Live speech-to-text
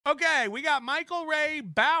Okay, we got Michael Ray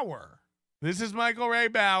Bauer. This is Michael Ray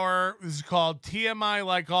Bauer. This is called TMI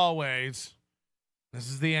Like Always. This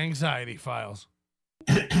is the Anxiety Files.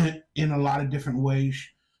 In a lot of different ways.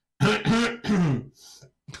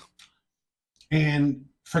 And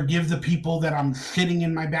forgive the people that I'm sitting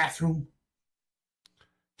in my bathroom.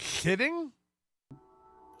 Sitting?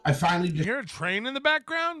 I finally You hear a train in the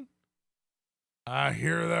background? I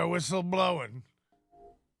hear the whistle blowing.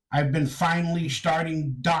 I've been finally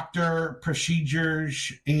starting doctor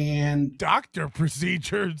procedures and Doctor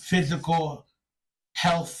procedures? physical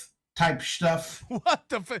health type stuff. What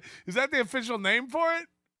the is that the official name for it?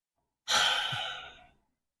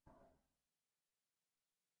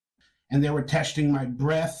 And they were testing my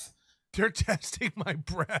breath. They're testing my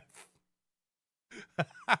breath.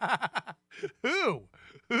 Who?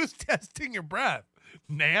 Who's testing your breath?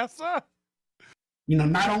 NASA? You know,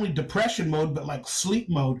 not only depression mode, but like sleep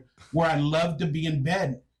mode, where I love to be in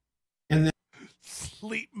bed. And then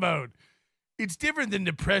Sleep mode. It's different than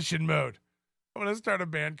depression mode. I'm going to start a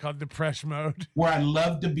band called Depression Mode. Where I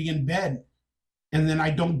love to be in bed. And then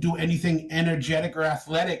I don't do anything energetic or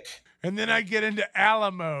athletic. And then I get into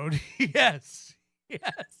Allah mode. Yes.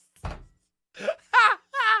 Yes.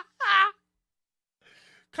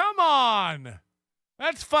 Come on.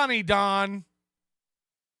 That's funny, Don.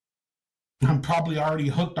 I'm probably already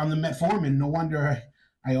hooked on the metformin. No wonder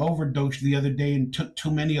I overdosed the other day and took too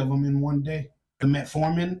many of them in one day. The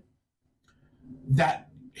metformin, that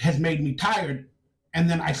has made me tired. And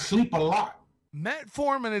then I sleep a lot.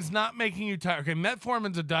 Metformin is not making you tired. Okay,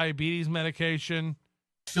 metformin's a diabetes medication.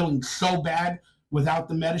 Feeling so bad without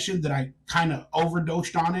the medicine that I kind of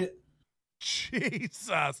overdosed on it.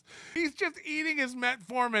 Jesus. He's just eating his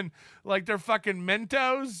metformin like they're fucking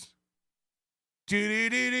Mentos.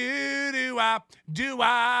 Do-do-do-do-do-wop.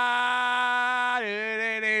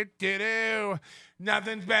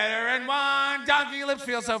 Nothing's better than one. Donkey lips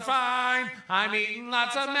feel so fine. I'm eating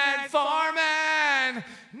lots of metformin.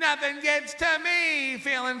 Nothing gets to me.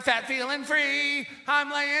 Feeling fat, feeling free.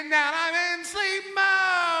 I'm laying down, I'm in sleep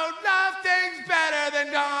mode. Nothing's better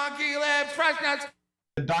than donkey lips. Fresh nuts.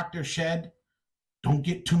 The doctor said, don't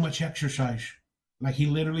get too much exercise. Like, he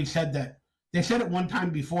literally said that. They said it one time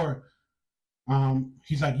before.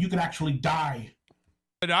 He's like, you could actually die.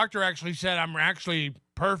 The doctor actually said I'm actually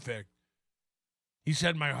perfect. He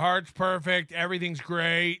said my heart's perfect, everything's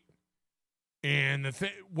great, and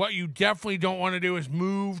what you definitely don't want to do is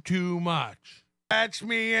move too much. That's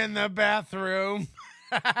me in the bathroom.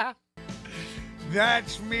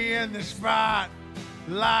 That's me in the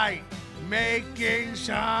spotlight, making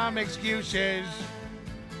some excuses.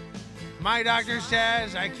 My doctor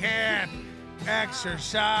says I can't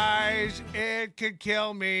exercise. It could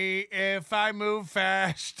kill me if I move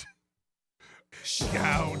fast.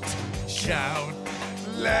 Shout, shout,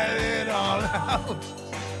 let it all out.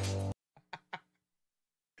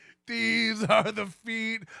 These are the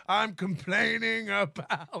feet I'm complaining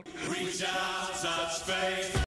about. Reach out, touch faith.